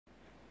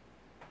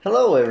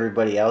Hello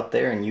everybody out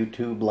there in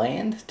YouTube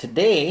land.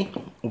 Today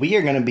we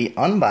are going to be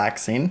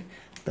unboxing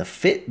the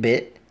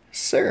Fitbit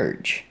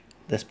Surge.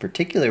 This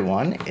particular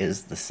one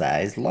is the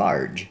size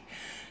large.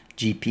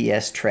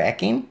 GPS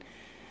tracking,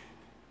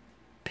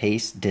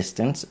 pace,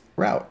 distance,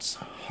 routes,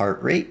 heart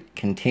rate,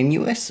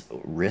 continuous,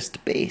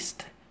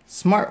 wrist-based,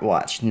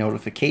 smartwatch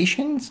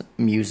notifications,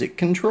 music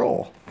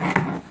control.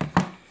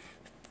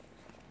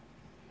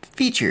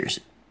 Features: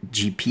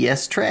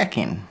 GPS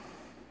tracking.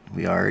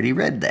 We already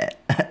read that.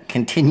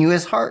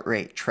 Continuous heart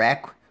rate.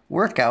 Track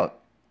workout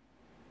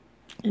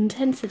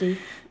intensity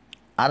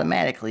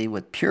automatically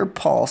with pure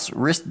pulse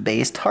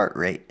wrist-based heart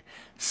rate.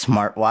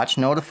 Smartwatch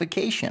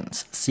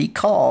notifications. See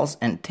calls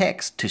and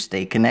text to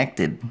stay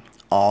connected.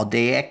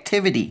 All-day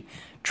activity.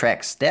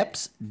 Track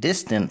steps,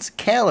 distance,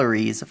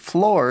 calories,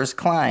 floors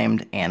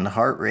climbed, and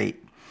heart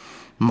rate.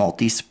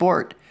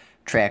 Multi-sport.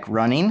 Track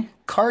running,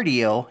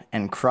 cardio,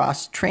 and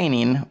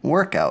cross-training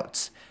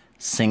workouts.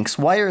 Syncs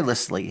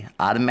wirelessly,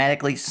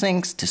 automatically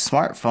syncs to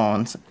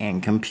smartphones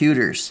and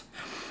computers.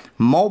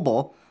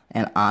 Mobile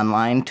and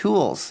online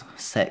tools.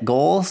 Set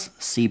goals,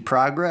 see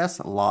progress,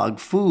 log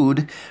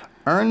food,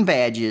 earn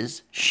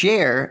badges,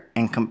 share,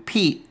 and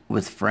compete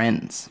with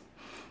friends.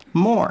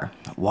 More: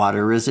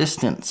 water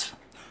resistance,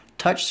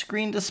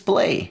 touchscreen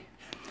display,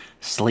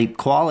 sleep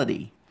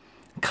quality,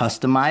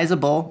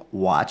 customizable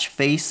watch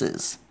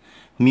faces,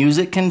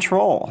 music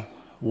control,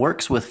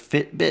 works with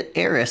Fitbit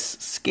Aris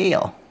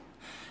scale.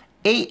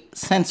 8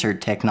 sensor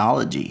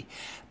technology,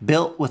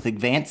 built with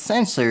advanced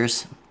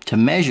sensors to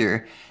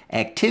measure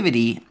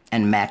activity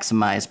and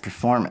maximize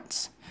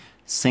performance.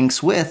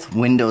 Syncs with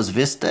Windows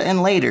Vista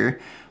and later,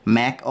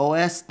 Mac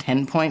OS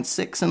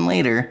 10.6 and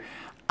later,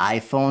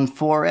 iPhone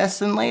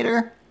 4S and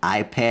later,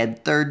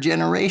 iPad 3rd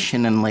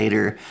generation and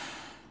later,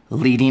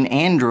 leading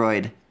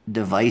Android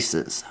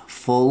devices.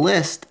 Full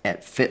list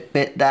at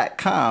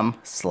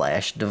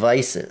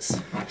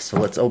fitbit.com/devices. So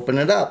let's open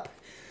it up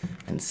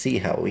and see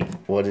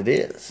what it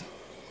is.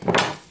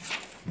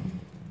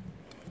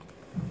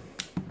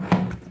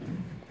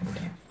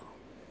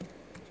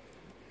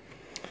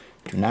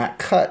 Do not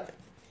cut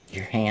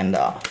your hand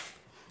off.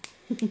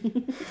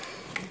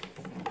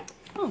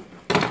 Oh.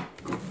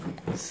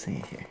 Let's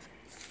see here.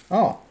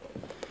 Oh,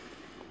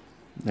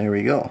 there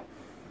we go.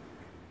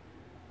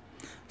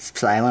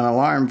 Silent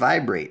alarm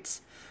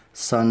vibrates.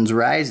 Sun's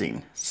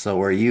rising.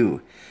 So are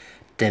you.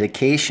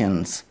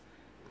 Dedications.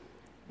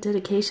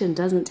 Dedication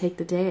doesn't take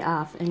the day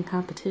off, and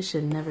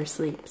competition never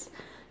sleeps.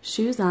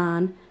 Shoes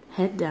on,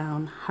 head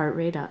down, heart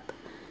rate up.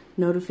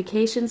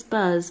 Notifications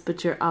buzz,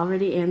 but you're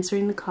already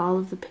answering the call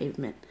of the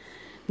pavement.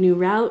 New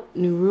route,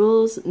 new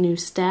rules, new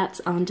stats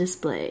on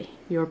display.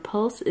 Your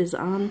pulse is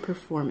on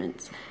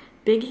performance.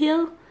 Big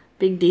hill,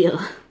 big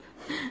deal.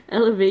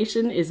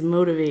 Elevation is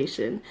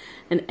motivation,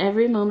 and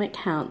every moment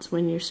counts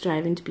when you're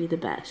striving to be the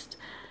best.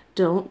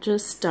 Don't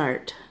just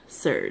start,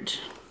 surge.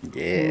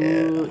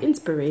 Yeah. Ooh,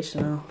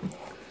 inspirational.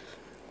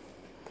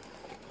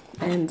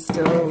 And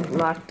still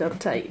locked up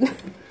tight.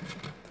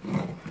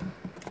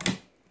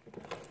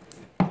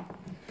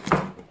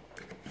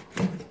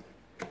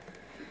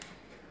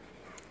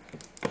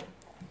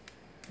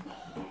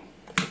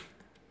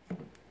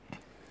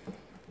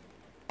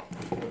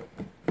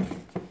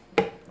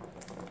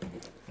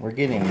 We're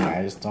getting there.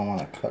 I just don't want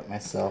to cut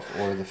myself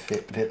or the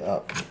Fitbit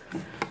up.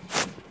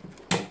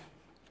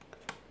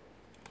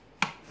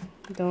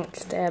 Don't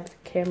stab the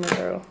camera,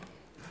 girl.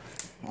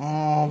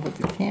 Oh, but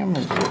the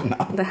camera's getting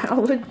out. That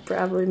would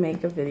probably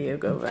make a video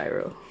go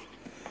viral.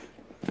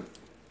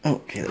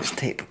 Okay, there's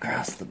tape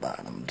across the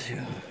bottom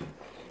too.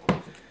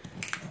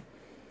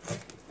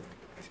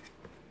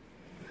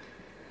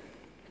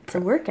 It's a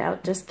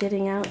workout, just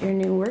getting out your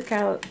new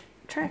workout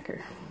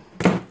tracker.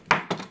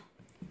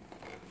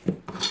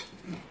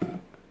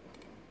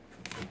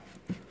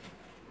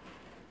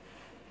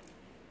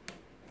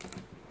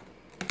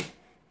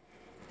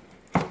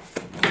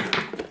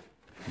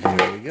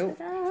 There we go.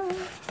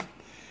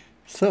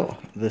 So,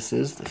 this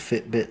is the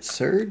Fitbit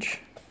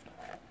Surge.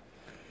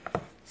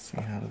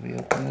 See, how do we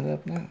open it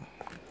up now?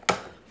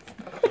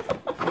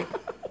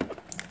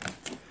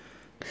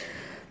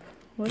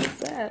 What is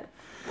that?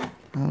 I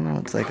don't know,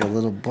 it's like a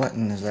little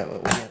button. Is that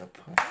what we gotta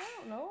push? I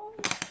don't know.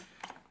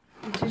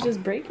 Did you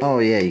just break it? Oh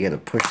yeah, you gotta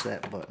push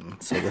that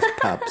button. So this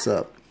pops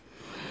up.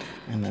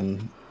 And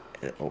then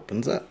it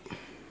opens up.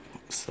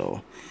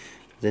 So,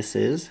 this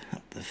is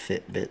the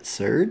Fitbit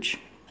Surge.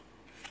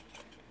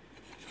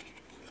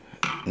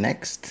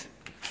 Next,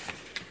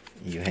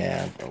 you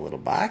have a little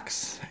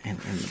box, and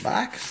in the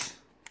box,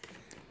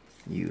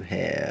 you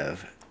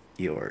have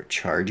your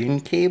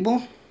charging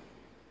cable,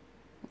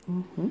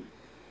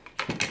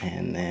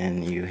 and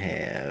then you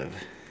have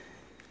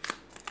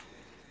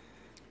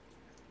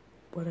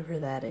whatever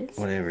that is.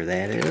 Whatever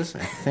that is,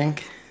 I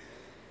think.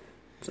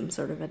 Some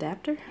sort of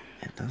adapter?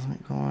 It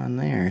doesn't go on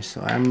there,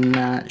 so I'm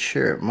not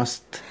sure. It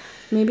must...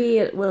 Maybe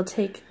it will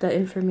take the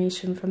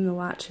information from the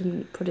watch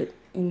and put it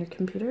in your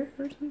computer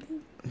or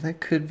something?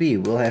 That could be.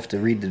 We'll have to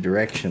read the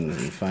directions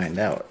and find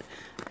out.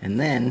 And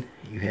then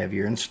you have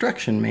your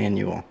instruction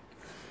manual.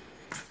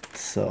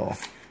 So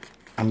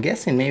I'm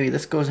guessing maybe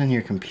this goes in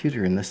your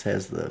computer and this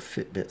has the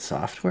Fitbit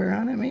software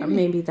on it, maybe? Or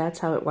maybe that's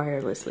how it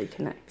wirelessly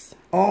connects.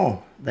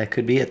 Oh, that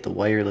could be it, the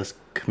wireless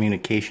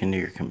communication to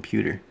your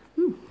computer.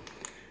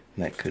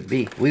 That could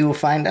be. We will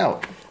find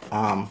out.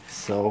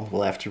 So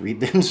we'll have to read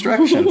the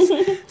instructions.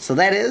 So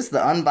that is the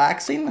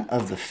unboxing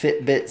of the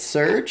Fitbit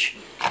Surge.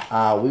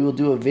 We will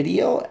do a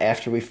video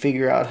after we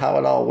figure out how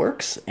it all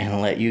works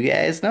and let you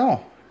guys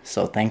know.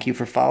 So thank you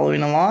for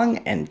following along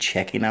and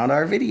checking out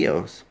our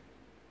videos.